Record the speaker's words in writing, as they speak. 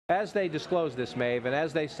As they disclose this, Maeve, and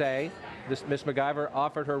as they say, Ms. McIver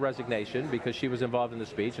offered her resignation because she was involved in the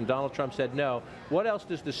speech, and Donald Trump said no. What else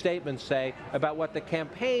does the statement say about what the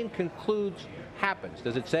campaign concludes happens?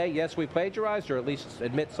 Does it say, yes, we plagiarized, or at least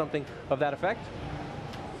admit something of that effect?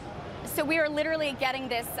 So we are literally getting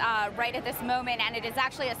this right at this moment, and it is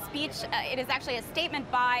actually a speech, it is actually a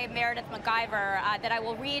statement by Meredith McIver that I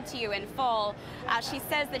will read to you in full. She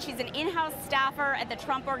says that she's an in-house staffer at the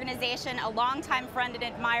Trump Organization, a longtime friend and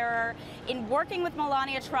admirer. In working with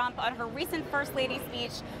Melania Trump on her recent First Lady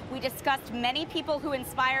speech, we discussed many people who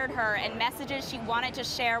inspired her and messages she wanted to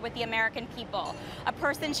share with the American people. A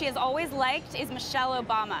person she has always liked is Michelle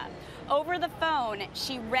Obama. Over the phone,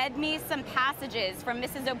 she read me some passages from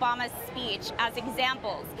Mrs. Obama's speech as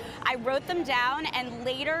examples. I wrote them down and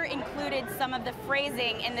later included some of the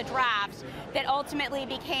phrasing in the draft that ultimately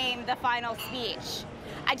became the final speech.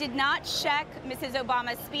 I did not check Mrs.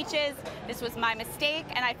 Obama's speeches. This was my mistake,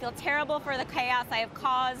 and I feel terrible for the chaos I have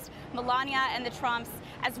caused Melania and the Trumps,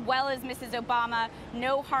 as well as Mrs. Obama.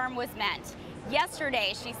 No harm was meant.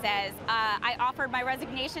 Yesterday, she says, I offered my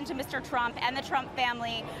resignation to Mr. Trump and the Trump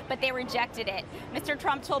family, but they rejected it. Mr.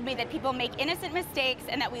 Trump told me that people make innocent mistakes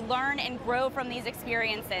and that we learn and grow from these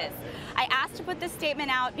experiences. I asked to put this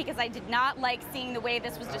statement out because I did not like seeing the way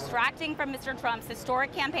this was distracting from Mr. Trump's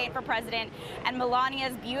historic campaign for president and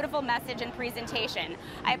Melania's beautiful message and presentation.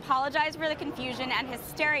 I apologize for the confusion and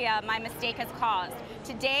hysteria my mistake has caused.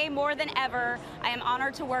 Today, more than ever, I am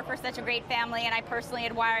honored to work for such a great family, and I personally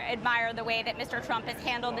admire the way that Mr. Trump has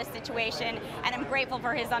handled this situation, and I'm grateful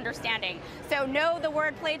for his understanding. So no, the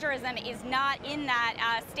word plagiarism is not in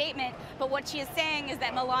that statement, but what she is saying is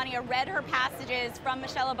that Melania read her passages from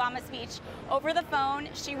Michelle Obama's speech over the phone.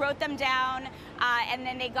 She wrote them down, and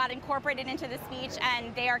then they got incorporated into the speech,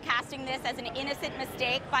 and they are casting this as an innocent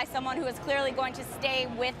mistake by someone who is clearly going to stay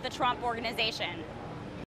with the Trump Organization.